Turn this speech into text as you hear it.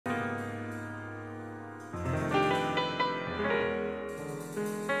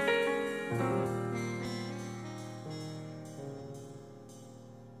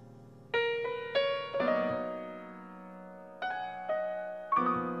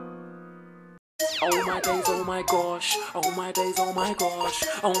Oh my days, oh my gosh. Oh my days, oh my gosh.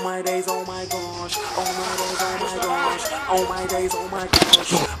 Oh my days, oh my gosh. Oh my days, oh my gosh. Oh my days, oh my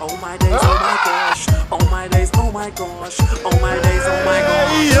gosh. Oh my days, oh my gosh. Oh my days, oh my gosh. Oh my days, oh my gosh.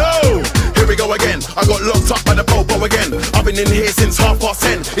 Hey yo! Here we go again. I got locked up by the popo again. I've been in here since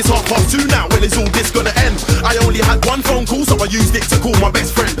 10:30. It's 2:30 now. When is all this gonna end? I only had one phone call, so I used it to call my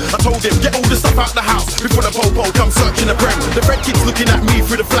best friend. I told him, get all the stuff out the house before the popo comes searching the prem. The red kid's looking at me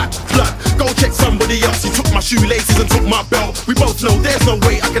through the flat blood. Go check somebody else. He took my shoelaces and took my belt. We both know there's no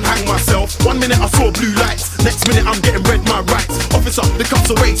way I can hang myself. 1 minute I saw blue lights, next minute I'm getting red my rights. Officer, the cuffs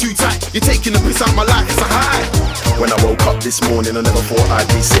are way too tight. You're taking the piss out my life. It's a high. When I woke up this morning, I never thought I'd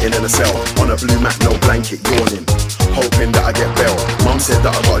be sitting in a cell on a blue mat, no blanket, yawning, hoping that I get bail. Mum said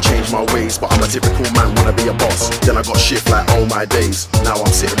that I gotta change my ways, but I'm a typical man, wanna be a boss. Then I got shift like oh my days. Now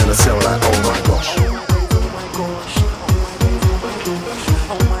I'm sitting in a cell like oh my gosh.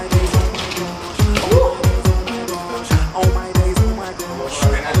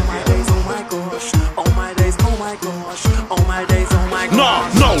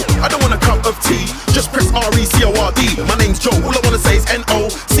 No, I don't want a cup of tea. Just press RECORD. My name's Joe, all I wanna say is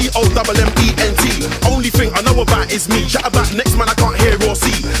NOCOMMENT. Only thing I know about is me. Chat about next man I can't hear or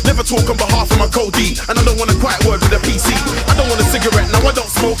see. Never talk on behalf of my Cody, and I don't want a quiet word with a PC. I don't want a cigarette, now I don't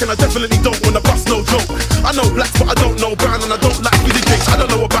smoke, and I definitely don't want to bust no joke. I know blacks but I don't know brown, and I don't like fizzy drinks. I don't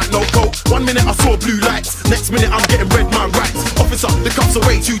know about no coke. 1 minute I saw blue lights, next minute I'm getting red my rights. Officer, the cuffs are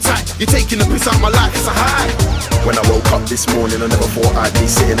way too tight. You're taking the piss out my life, it's a high. When I woke up this morning, I never thought I'd be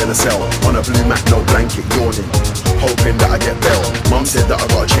sitting in a cell on a blue mat, no blanket, yawning, hoping that I get bail. Mum said that I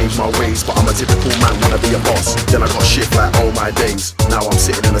gotta change my ways, but I'm a typical man, wanna be a boss. Then I got shift like oh my days. Now I'm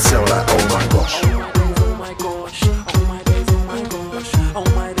sitting in a cell like oh my gosh. Oh my gosh. Oh my days, oh my gosh. Oh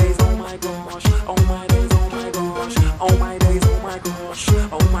my days, oh my gosh. Oh my days, oh my gosh. Oh my days, oh my gosh.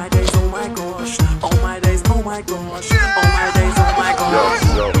 Oh my days, oh my gosh. Oh my days, oh my gosh. Oh my days, oh my gosh.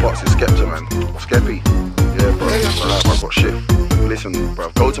 Yo, Fox, it's Skepta, man. Skeppy. Yeah, bro. I've got shit. Listen, bro.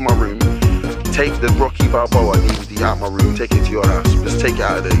 Go to my room. Take the Rocky Balboa DVD out my room. Take it to your house. Just take it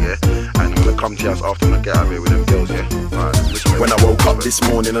out of there, yeah. And I'm gonna come to your house after I get out of here with them girls, yeah. Alright, listen. When I woke up this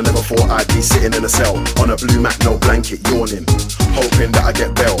morning, I never thought I'd be sitting in a cell on a blue mat, no blanket, yawning, hoping that I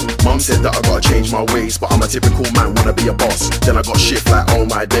get bail. Mum said that I gotta change my ways, but I'm a typical man, wanna be a boss. Then I got shift like oh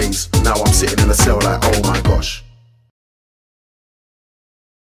my days. Now I'm sitting in a cell like oh my gosh.